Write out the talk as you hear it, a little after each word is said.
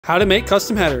How to make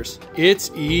custom headers. It's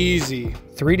easy.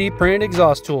 3D printed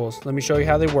exhaust tools. Let me show you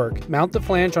how they work. Mount the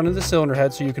flange onto the cylinder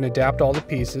head so you can adapt all the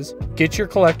pieces. Get your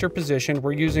collector positioned.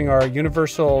 We're using our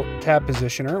universal tab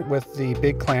positioner with the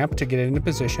big clamp to get it into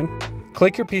position.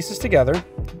 Click your pieces together.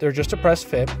 They're just a press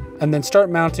fit. And then start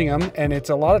mounting them, and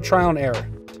it's a lot of trial and error.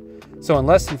 So in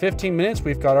less than 15 minutes,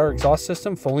 we've got our exhaust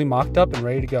system fully mocked up and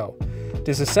ready to go.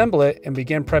 Disassemble it and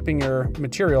begin prepping your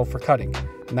material for cutting.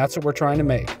 And that's what we're trying to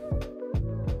make.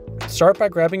 Start by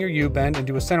grabbing your U-bend and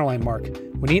do a centerline mark.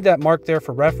 We need that mark there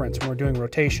for reference when we're doing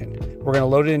rotation. We're going to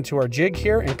load it into our jig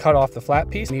here and cut off the flat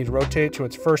piece. You need to rotate it to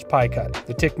its first pie cut.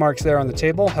 The tick marks there on the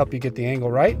table help you get the angle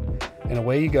right, and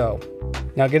away you go.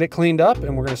 Now get it cleaned up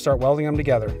and we're going to start welding them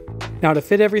together. Now to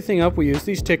fit everything up, we use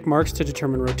these tick marks to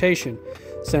determine rotation.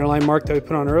 Centerline mark that we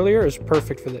put on earlier is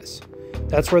perfect for this.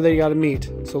 That's where they got to meet.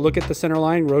 So look at the center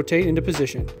line, rotate into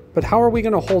position. But how are we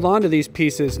going to hold on to these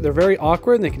pieces? They're very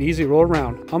awkward and they can easily roll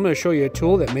around. I'm going to show you a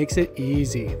tool that makes it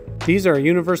easy. These are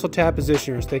universal tab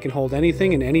positioners. They can hold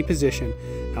anything in any position.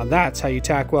 Now that's how you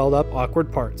tack weld up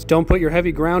awkward parts. Don't put your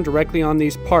heavy ground directly on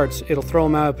these parts. It'll throw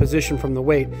them out of position from the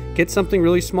weight. Get something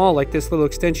really small like this little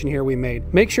extension here we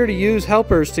made. Make sure to use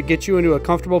helpers to get you into a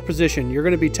comfortable position. You're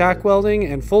going to be tack welding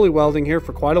and fully welding here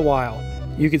for quite a while.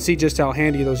 You can see just how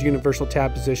handy those universal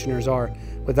tab positioners are.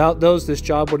 Without those, this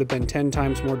job would have been 10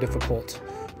 times more difficult.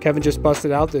 Kevin just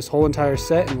busted out this whole entire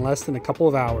set in less than a couple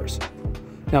of hours.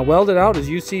 Now weld it out as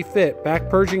you see fit. Back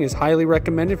purging is highly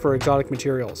recommended for exotic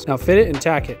materials. Now fit it and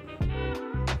tack it.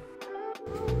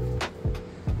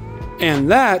 And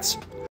that's